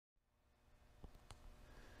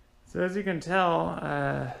So as you can tell,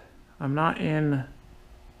 I'm not in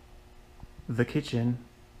the kitchen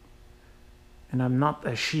and I'm not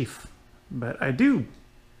a chef, but I do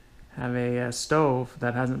have a stove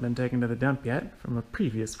that hasn't been taken to the dump yet from a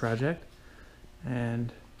previous project.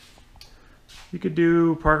 And you could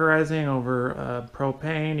do parkerizing over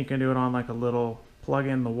propane. You can do it on like a little plug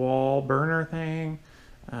in the wall burner thing.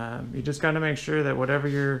 You just got to make sure that whatever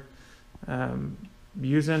you're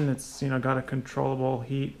using, it's got a controllable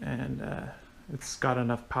heat, and it's got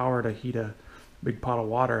enough power to heat a big pot of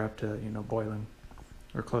water up to boiling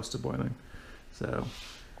or close to boiling. So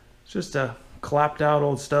it's just a clapped out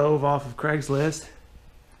old stove off of Craigslist,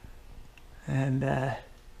 and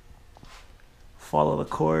follow the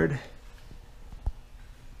cord.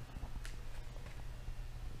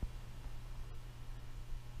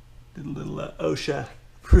 Did a little OSHA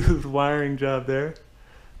approved wiring job there.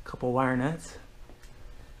 A couple wire nuts.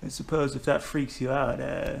 I suppose if that freaks you out,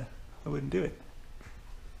 I wouldn't do it.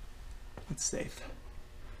 It's safe.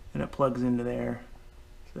 And it plugs into there.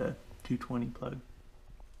 It's a 220 plug.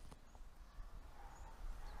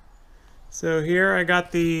 So here I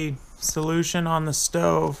got the solution on the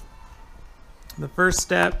stove. The first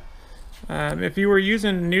step, if you were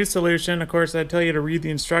using new solution, of course I'd tell you to read the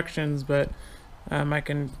instructions, but I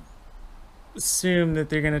can assume that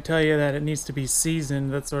they're going to tell you that it needs to be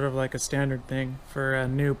seasoned. That's sort of like a standard thing for a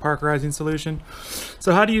new parkerizing solution.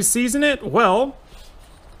 So how do you season it? Well,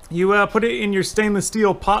 you put it in your stainless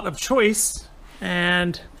steel pot of choice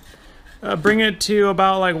and bring it to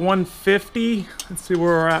about like 150. Let's see where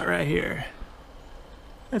we're at right here.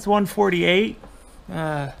 That's 148.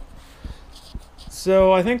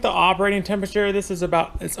 So I think the operating temperature, this is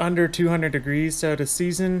it's under 200 degrees. So to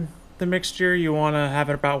season the mixture, you want to have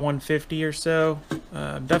it about 150 or so,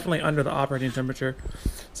 definitely under the operating temperature.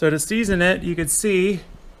 So to season it, you could see,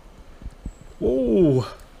 whoa,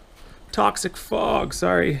 toxic fog,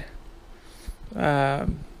 sorry. You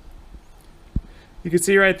can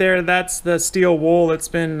see right there, that's the steel wool that's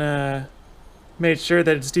been made sure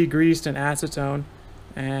that it's degreased in acetone.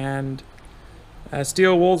 And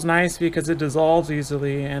steel wool's nice because it dissolves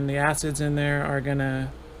easily, and the acids in there are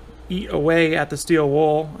gonna eat away at the steel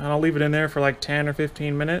wool, and I'll leave it in there for like 10 or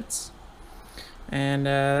 15 minutes, and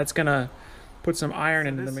that's gonna put some iron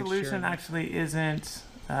into the mixture. This solution actually isn't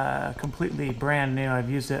completely brand new. I've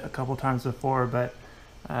used it a couple times before, but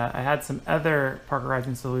I had some other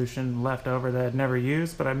parkerizing solution left over that I'd never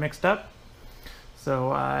used, but I mixed up,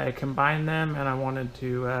 so I combined them, and I wanted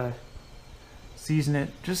to season it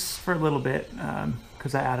just for a little bit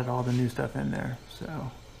because I added all the new stuff in there. So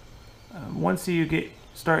once you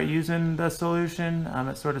start using the solution,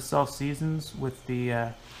 it sort of self-seasons with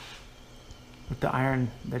the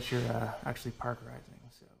iron that you're actually parkerizing.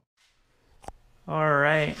 So, all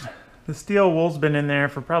right, the steel wool's been in there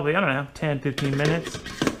for probably, I don't know, 10-15 minutes.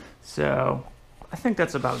 So I think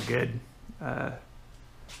that's about good. I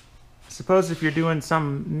suppose if you're doing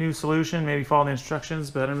some new solution, maybe follow the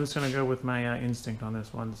instructions, but I'm just going to go with my instinct on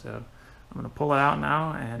this one. So I'm going to pull it out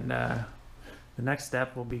now, and the next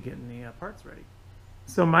step will be getting the parts ready.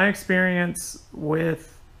 So my experience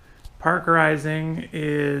with parkerizing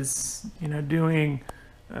is, doing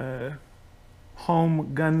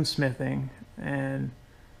home gunsmithing, and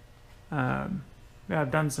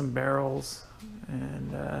I've done some barrels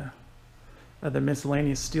and other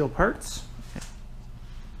miscellaneous steel parts.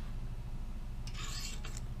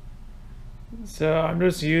 So I'm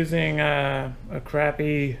just using a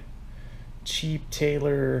crappy, cheap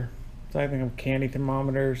Taylor, I think of candy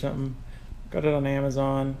thermometer or something. Got it on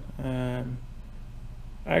Amazon. I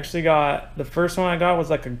actually got, the first one I got was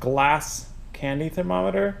like a glass candy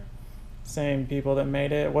thermometer. Same people that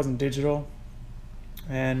made it. It wasn't digital.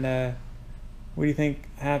 And what do you think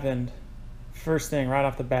happened? First thing right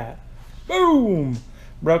off the bat, boom!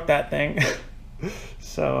 Broke that thing.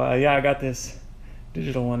 So yeah, I got this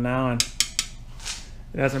digital one now, and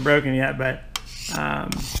it hasn't broken yet, but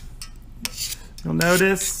you'll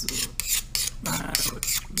notice,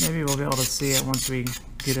 maybe we'll be able to see it once we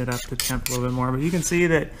get it up to temp a little bit more, but you can see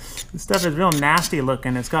that the stuff is real nasty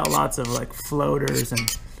looking. It's got lots of like floaters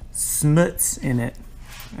and smuts in it,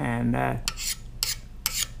 and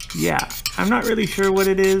yeah, I'm not really sure what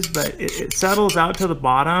it is, but it settles out to the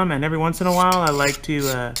bottom, and every once in a while I like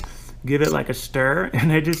to give it like a stir,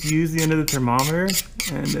 and I just use the end of the thermometer.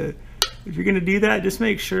 And if you're gonna do that, just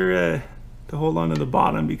make sure to hold on to the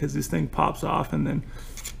bottom, because this thing pops off, and then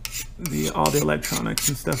all the electronics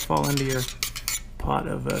and stuff fall into your pot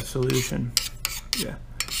of solution. Yeah,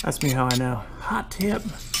 that's me how I know. Hot tip.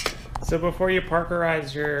 So before you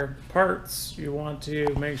parkerize your parts, you want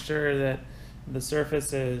to make sure that the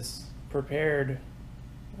surface is prepared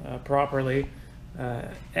properly.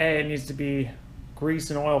 It needs to be grease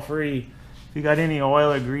and oil free. If you got any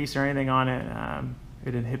oil or grease or anything on it,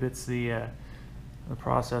 it inhibits the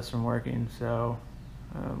process from working. So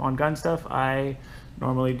on gun stuff, I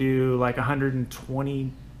normally do like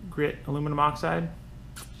 120 grit aluminum oxide.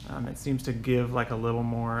 It seems to give like a little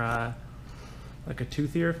more like a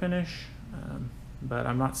toothier finish, but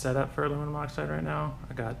I'm not set up for aluminum oxide right now.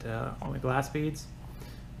 I got only glass beads,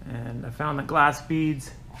 and I found that glass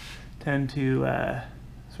beads tend to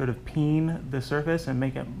sort of peen the surface and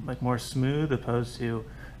make it like more smooth, opposed to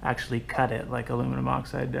actually cut it like aluminum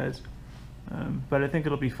oxide does. But I think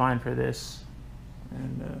it'll be fine for this,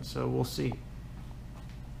 and so we'll see.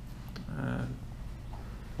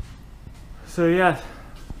 So yeah,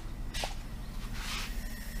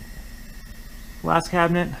 glass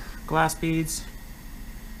cabinet, glass beads.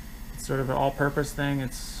 It's sort of an all-purpose thing.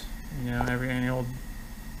 It's, you know, any old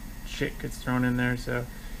shit gets thrown in there, so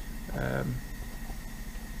it's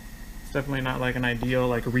definitely not like an ideal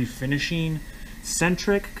like refinishing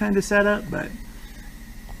centric kind of setup, but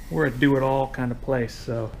we're a do-it-all kind of place.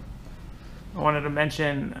 So I wanted to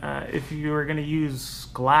mention, if you were going to use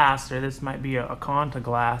glass, or this might be a con to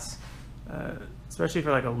glass, especially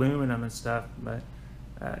for like aluminum and stuff, but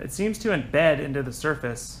it seems to embed into the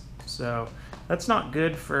surface, so that's not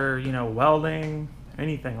good for, you know, welding,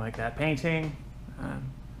 anything like that, painting.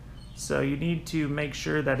 So you need to make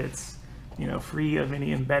sure that it's, you know, free of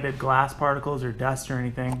any embedded glass particles or dust or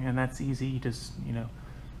anything, and that's easy. You just, you know,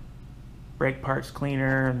 break parts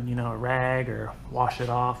cleaner and, you know, a rag, or wash it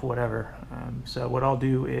off, whatever. So what I'll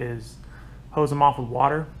do is hose them off with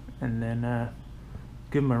water, and then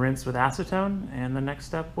give them a rinse with acetone, and the next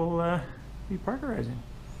step will be parkerizing.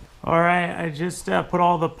 All right, I just put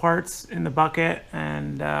all the parts in the bucket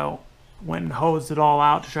and went and hosed it all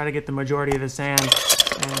out to try to get the majority of the sand, and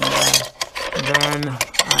then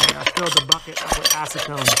I filled the bucket up with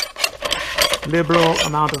acetone. Liberal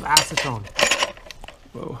amount of acetone.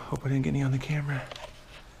 Whoa, hope I didn't get any on the camera.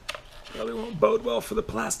 Probably won't bode well for the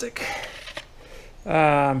plastic.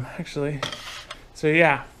 Actually, so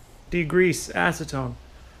yeah, degrease acetone.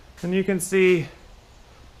 And you can see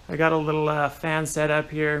I got a little fan set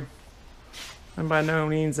up here. I'm by no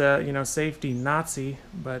means a, you know, safety Nazi,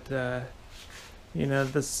 but you know,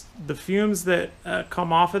 the fumes that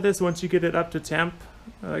come off of this once you get it up to temp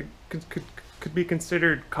could be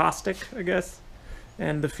considered caustic, I guess.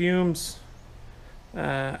 And the fumes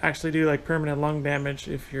actually do like permanent lung damage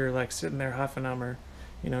if you're like sitting there huffing them, or,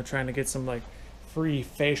 you know, trying to get some like free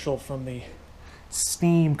facial from the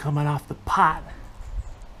steam coming off the pot.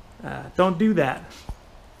 Don't do that.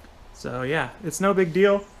 So yeah, it's no big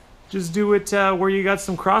deal. Just do it where you got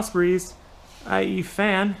some cross breeze, i.e.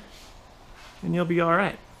 fan, and you'll be all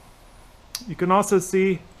right. You can also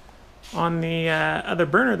see on the other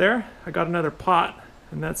burner there, I got another pot,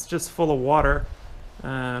 and that's just full of water.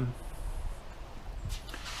 Some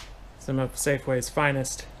of Safeway's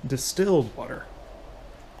finest distilled water.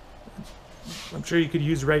 I'm sure you could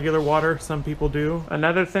use regular water. Some people do.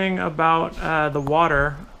 Another thing about the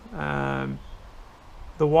water I'm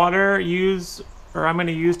going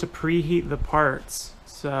to use to preheat the parts.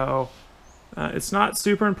 So it's not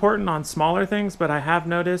super important on smaller things, but I have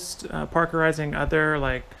noticed parkerizing other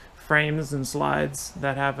like frames and slides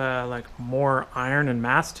that have like more iron and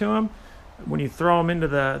mass to them. When you throw them into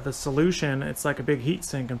the solution, it's like a big heat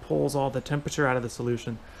sink and pulls all the temperature out of the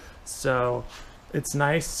solution. So it's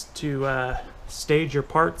nice to stage your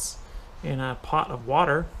parts in a pot of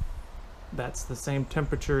water that's the same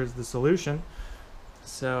temperature as the solution.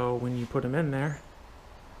 So when you put them in there,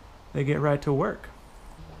 they get right to work.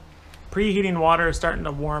 Preheating water is starting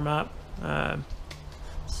to warm up.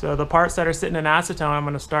 So the parts that are sitting in acetone, I'm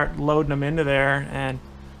going to start loading them into there. And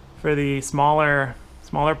for the smaller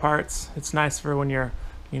parts, it's nice for when you're,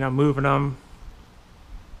 you know, moving them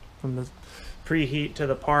from the preheat to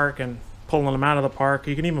the park and pulling them out of the park.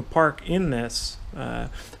 You can even park in this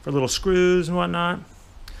for little screws and whatnot.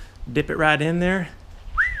 Dip it right in there.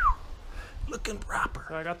 Looking proper.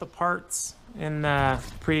 So I got the parts in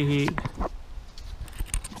preheat.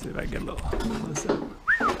 Let's see if I can get a little of this up.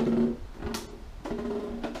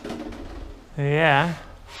 Yeah.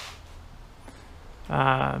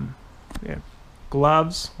 Yeah.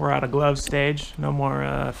 Gloves. We're at a glove stage. No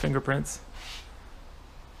more fingerprints.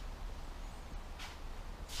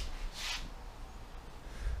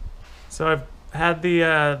 So I've had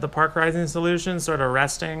the Parkerizing solution sort of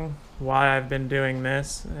resting while I've been doing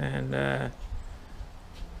this, and I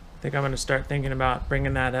think I'm going to start thinking about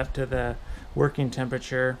bringing that up to the working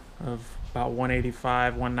temperature of about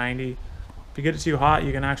 185, 190. If you get it too hot,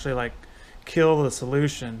 you can actually like kill the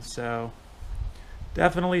solution. So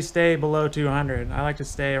definitely stay below 200. I like to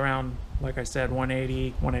stay around, like I said,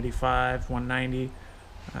 180, 185, 190.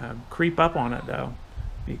 Creep up on it though,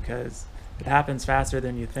 because it happens faster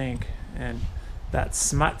than you think. And that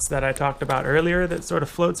smuts that I talked about earlier that sort of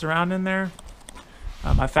floats around in there,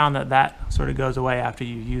 I found that sort of goes away after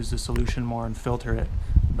you use the solution more and filter it.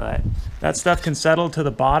 But that stuff can settle to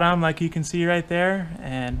the bottom, like you can see right there,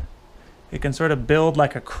 and it can sort of build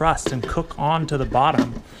like a crust and cook onto the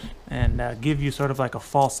bottom and give you sort of like a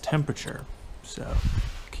false temperature. So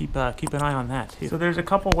keep an eye on that too. So there's a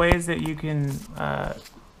couple ways that you can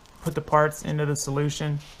put the parts into the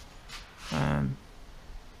solution. I'm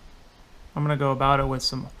gonna go about it with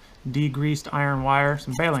some degreased iron wire,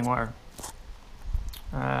 some baling wire.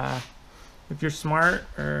 If you're smart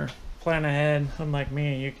or plan ahead, unlike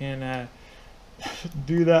me, you can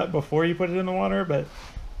do that before you put it in the water, but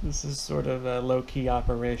this is sort of a low-key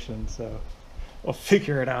operation, so I'll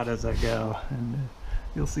figure it out as I go, and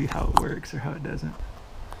you'll see how it works or how it doesn't.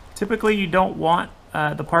 Typically, you don't want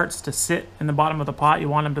the parts to sit in the bottom of the pot. You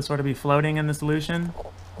want them to sort of be floating in the solution.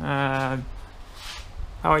 How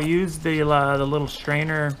I use the little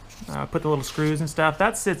strainer, put the little screws and stuff,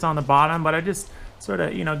 that sits on the bottom, but I just sort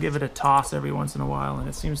of, you know, give it a toss every once in a while, and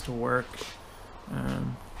it seems to work.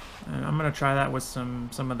 And I'm gonna try that with some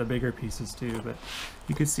of the bigger pieces too. But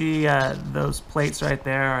you can see those plates right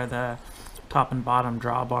there are the top and bottom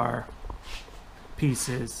drawbar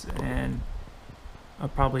pieces, and I'll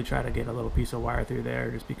probably try to get a little piece of wire through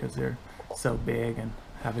there just because they're so big and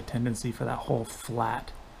have a tendency for that whole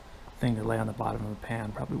flat thing to lay on the bottom of a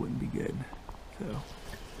pan. Probably wouldn't be good.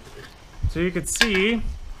 So you could see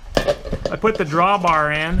I put the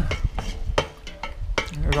drawbar in.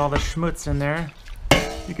 There's all the schmutz in there.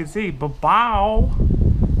 You can see ba-bow,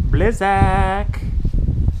 blizzak.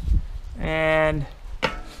 And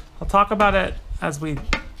I'll talk about it as we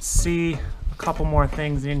see a couple more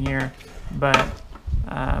things in here, but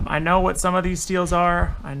I know what some of these steels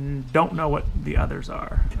are. I don't know what the others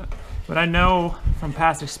are, but I know from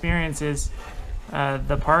past experiences,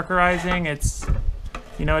 the Parkerizing, it's,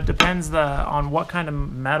 you know, it depends on what kind of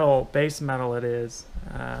metal, base metal it is.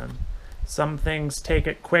 Some things take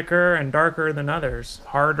it quicker and darker than others.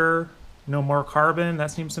 Harder, no more carbon,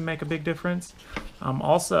 that seems to make a big difference.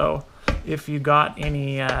 Also, if you got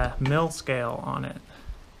any mill scale on it.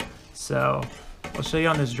 So I'll show you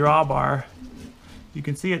on this drawbar. You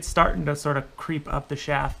can see it's starting to sort of creep up the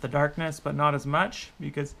shaft, the darkness, but not as much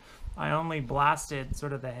because I only blasted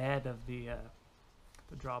sort of the head of the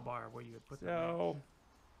drawbar where you would put. So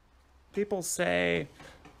people say,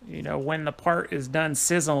 you know, when the part is done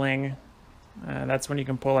sizzling, that's when you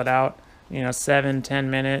can pull it out. You know, 7-10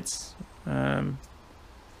 minutes,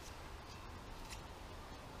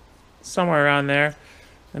 somewhere around there.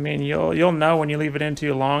 I mean, you'll know when you leave it in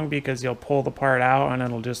too long because you'll pull the part out and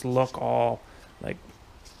it'll just look all like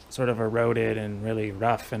sort of eroded and really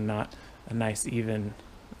rough and not a nice even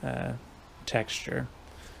texture.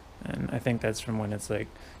 And I think that's from when it's like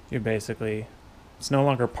you're basically, it's no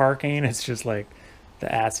longer parking, it's just like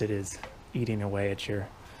the acid is eating away at your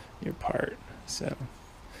part. So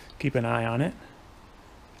keep an eye on it.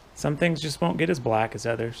 Some things just won't get as black as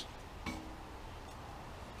others.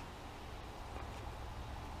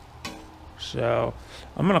 So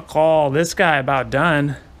I'm gonna call this guy about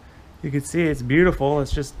done. You can see it's beautiful.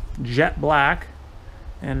 It's just jet black.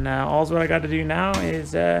 And all what I got to do now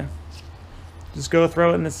is just go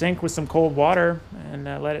throw it in the sink with some cold water and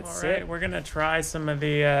let it sit. Right, we're gonna try some of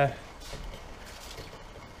these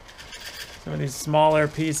smaller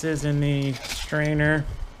pieces in the strainer.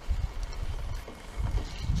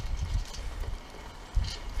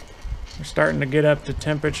 We're starting to get up to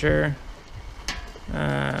temperature.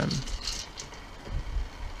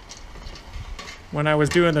 When I was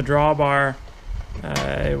doing the drawbar,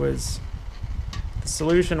 the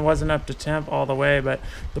solution wasn't up to temp all the way, but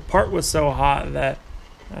the part was so hot that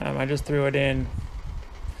I just threw it in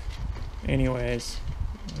anyways.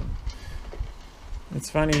 It's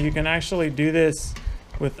funny, you can actually do this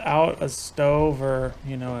without a stove or,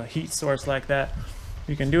 you know, a heat source like that.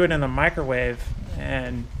 You can do it in the microwave,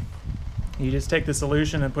 and you just take the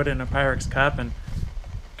solution and put it in a Pyrex cup and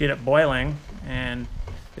get it boiling, and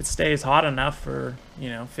it stays hot enough for, you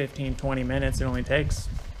know, 15-20 minutes. It only takes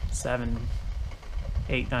 7,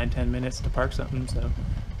 8, 9, 10 minutes to park something, so you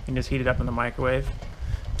can just heat it up in the microwave,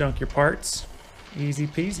 dunk your parts, easy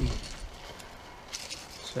peasy.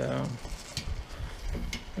 So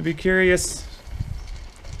I'd be curious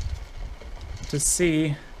to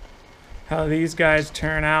see how these guys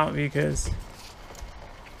turn out, because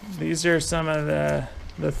these are some of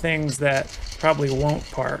the things that probably won't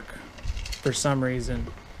park for some reason.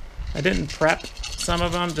 I didn't prep some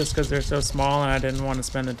of them just because they're so small and I didn't want to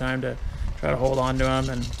spend the time to try to hold on to them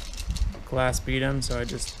and glass beat them, so I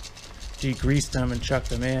just degreased them and chucked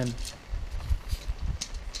them in.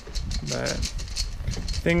 But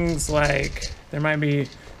things like there might be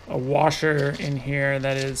a washer in here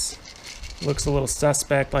that looks a little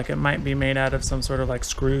suspect, like it might be made out of some sort of like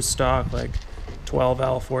screw stock, like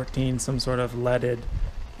 12L14, some sort of leaded,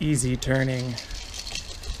 easy turning.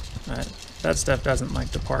 That stuff doesn't like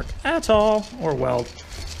to park at all or weld.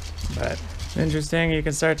 But interesting, you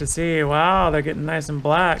can start to see, wow, they're getting nice and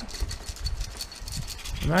black.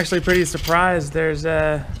 I'm actually pretty surprised. There's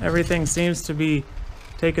everything seems to be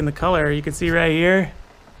taking the color. You can see right here,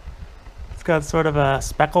 it's got sort of a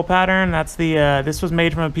speckle pattern. That's the this was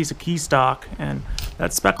made from a piece of key stock, and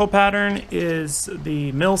that speckle pattern is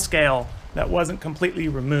the mill scale that wasn't completely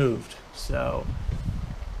removed. So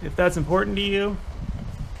if that's important to you,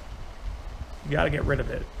 you got to get rid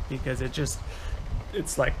of it, because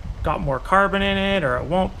it's like got more carbon in it, or it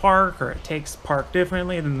won't park, or it takes park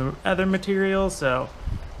differently than the other materials, so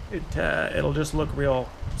it'll just look real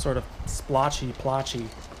sort of splotchy, plotchy.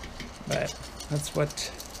 But that's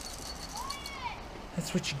what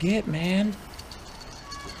you get, man.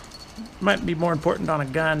 Might be more important on a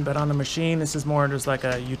gun, but on a machine, this is more just like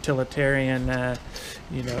a utilitarian,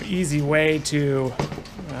 you know, easy way to,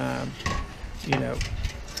 you know,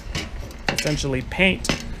 essentially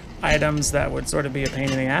paint items that would sort of be a pain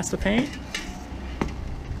in the ass to paint.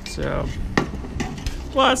 So,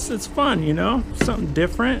 plus it's fun, you know, something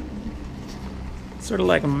different. Sort of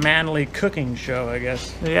like a manly cooking show, I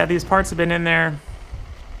guess. So yeah, these parts have been in there.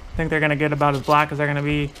 I think they're gonna get about as black as they're gonna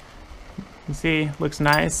be. You can see, looks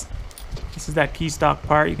nice. This is that key stock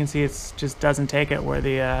part. You can see it just doesn't take it where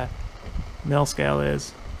the mill scale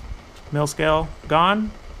is. Mill scale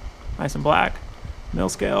gone, nice and black. Mill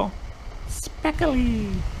scale, speckly.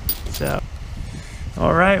 So,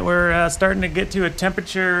 all right, we're starting to get to a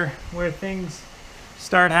temperature where things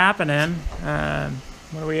start happening.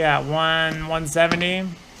 What are we at? 170.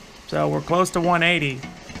 So we're close to 180,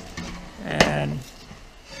 and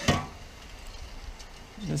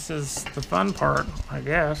this is the fun part, I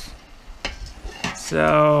guess.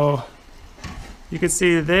 So you can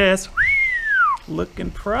see this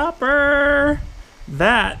looking proper.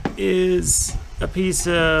 That is a piece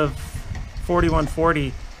of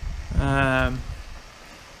 4140. I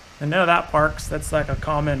know that parks. That's like a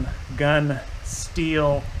common gun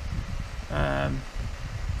steel.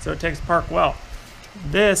 So it takes park well.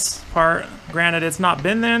 This part, granted, it's not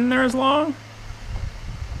been in there as long.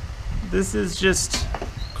 This is just,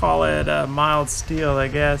 call it a mild steel, I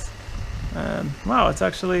guess. Wow, it's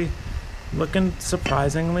actually looking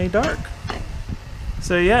surprisingly dark.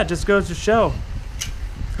 So yeah, it just goes to show.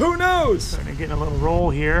 Who knows? Starting to get a little roll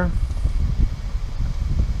here.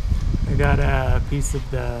 I got a piece of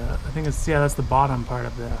the, I think it's, yeah, that's the bottom part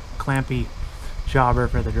of the clampy jobber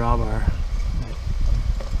for the drawbar.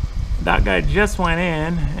 That guy just went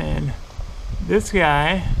in, and this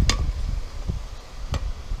guy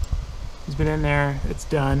has been in there. It's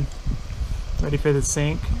done, ready for the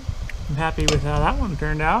sink. I'm happy with how that one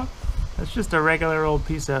turned out. That's just a regular old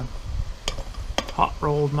piece of hot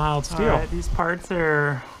rolled mild steel. All right, these parts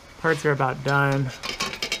are about done.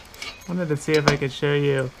 Wanted to see if I could show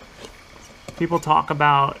you. People talk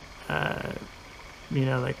about, you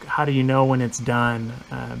know, like, how do you know when it's done?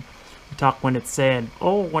 Talk when it's said,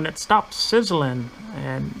 oh, when it stops sizzling,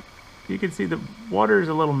 and you can see the water is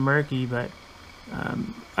a little murky, but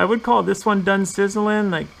I would call this one done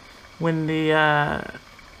sizzling. Like when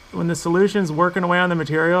the solution's working away on the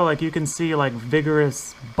material, like you can see like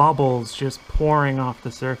vigorous bubbles just pouring off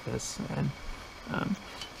the surface, and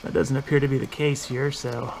that doesn't appear to be the case here,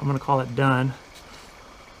 so I'm gonna call it done.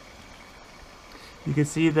 You can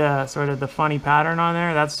see the sort of the funny pattern on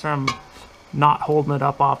there. That's from not holding it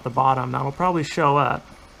up off the bottom. That'll probably show up,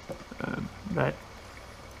 but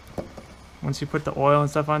once you put the oil and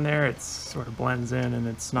stuff on there, it sort of blends in and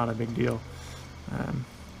it's not a big deal.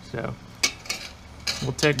 So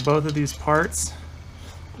we'll take both of these parts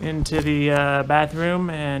into the bathroom,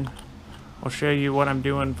 and I'll show you what I'm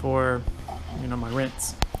doing for, you know, my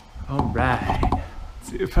rinse. All right, let's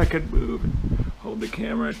see if I could move and hold the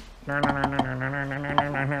camera. Uh-oh,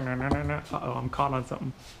 I'm caught on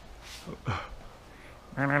something.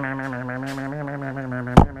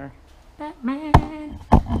 Batman.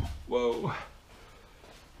 Whoa.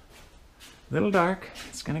 Little dark.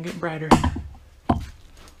 It's gonna get brighter.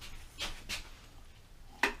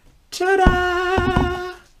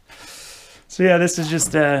 Ta-da! So yeah, this is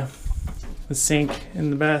just the sink in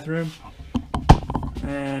the bathroom,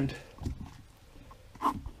 and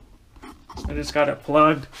I just got it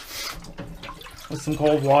plugged. with some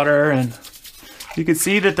cold water, and you can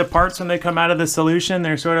see that the parts when they come out of the solution,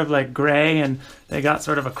 they're sort of like gray and they got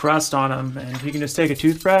sort of a crust on them. And you can just take a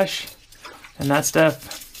toothbrush and that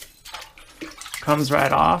stuff comes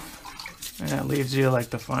right off, and it leaves you like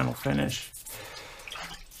the final finish.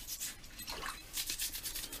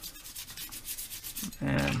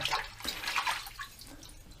 And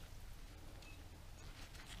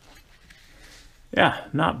yeah,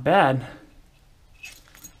 not bad.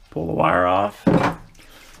 Pull the wire off. I'll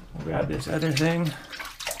grab this other thing.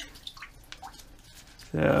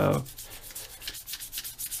 So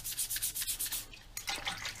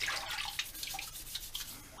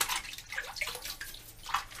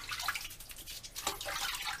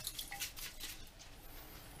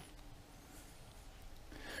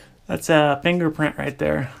that's a fingerprint right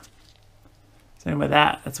there. Same with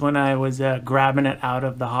that. That's when I was grabbing it out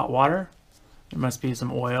of the hot water. There must be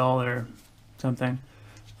some oil or something.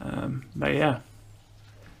 But yeah,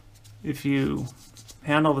 if you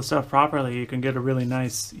handle the stuff properly, you can get a really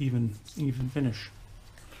nice, even finish.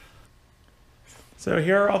 So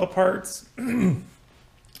here are all the parts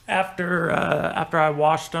after I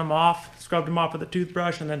washed them off, scrubbed them off with a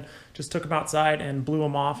toothbrush, and then just took them outside and blew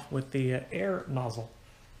them off with the air nozzle.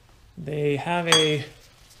 They have a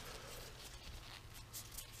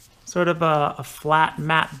sort of a flat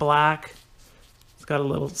matte black. It's got a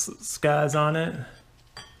little scuzz on it.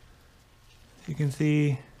 You can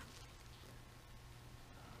see.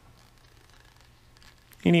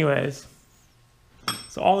 Anyways,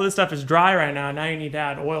 so all of this stuff is dry right now. Now you need to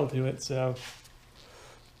add oil to it. So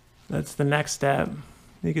that's the next step.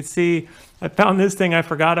 You can see I found this thing. I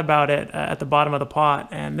forgot about it at the bottom of the pot.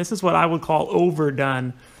 And this is what I would call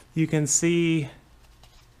overdone. You can see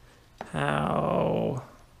how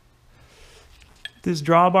this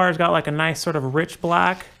drawbar's got like a nice sort of rich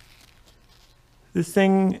black. This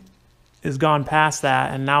thing is gone past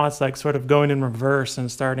that, and now it's like sort of going in reverse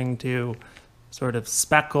and starting to sort of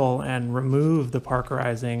speckle and remove the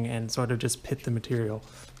parkerizing and sort of just pit the material.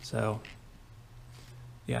 So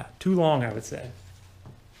yeah, too long, I would say.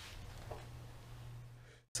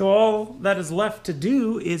 So all that is left to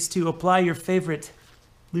do is to apply your favorite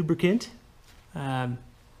lubricant.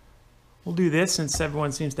 We'll do this since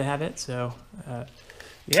everyone seems to have it. So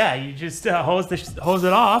yeah, you just hose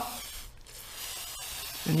it off,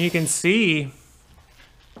 and you can see.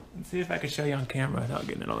 Let's see if I can show you on camera without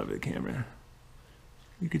getting it all over the camera.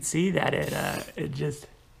 You can see that it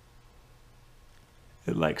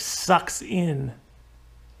like sucks in.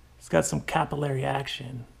 It's got some capillary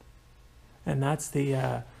action, and that's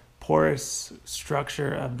the porous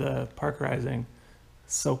structure of the parkerizing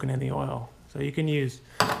soaking in the oil. So you can use,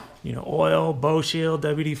 oil, Bow Shield,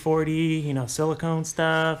 WD-40, silicone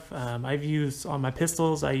stuff. I've used on my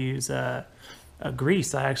pistols. I use a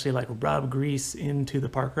grease. I actually like rub grease into the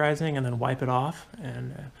parkerizing and then wipe it off,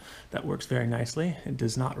 and that works very nicely. It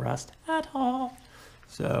does not rust at all.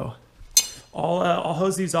 So I'll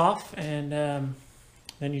hose these off, and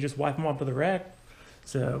then you just wipe them off with a rag.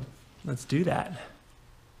 So let's do that.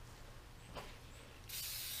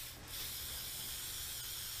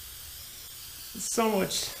 So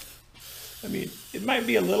much. I mean, it might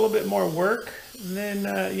be a little bit more work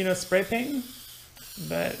than spray painting,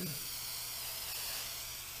 but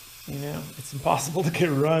it's impossible to get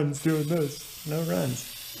runs doing this. No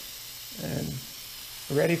runs.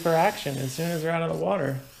 And ready for action as soon as they're out of the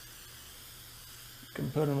water. You can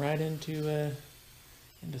put them right into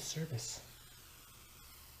service.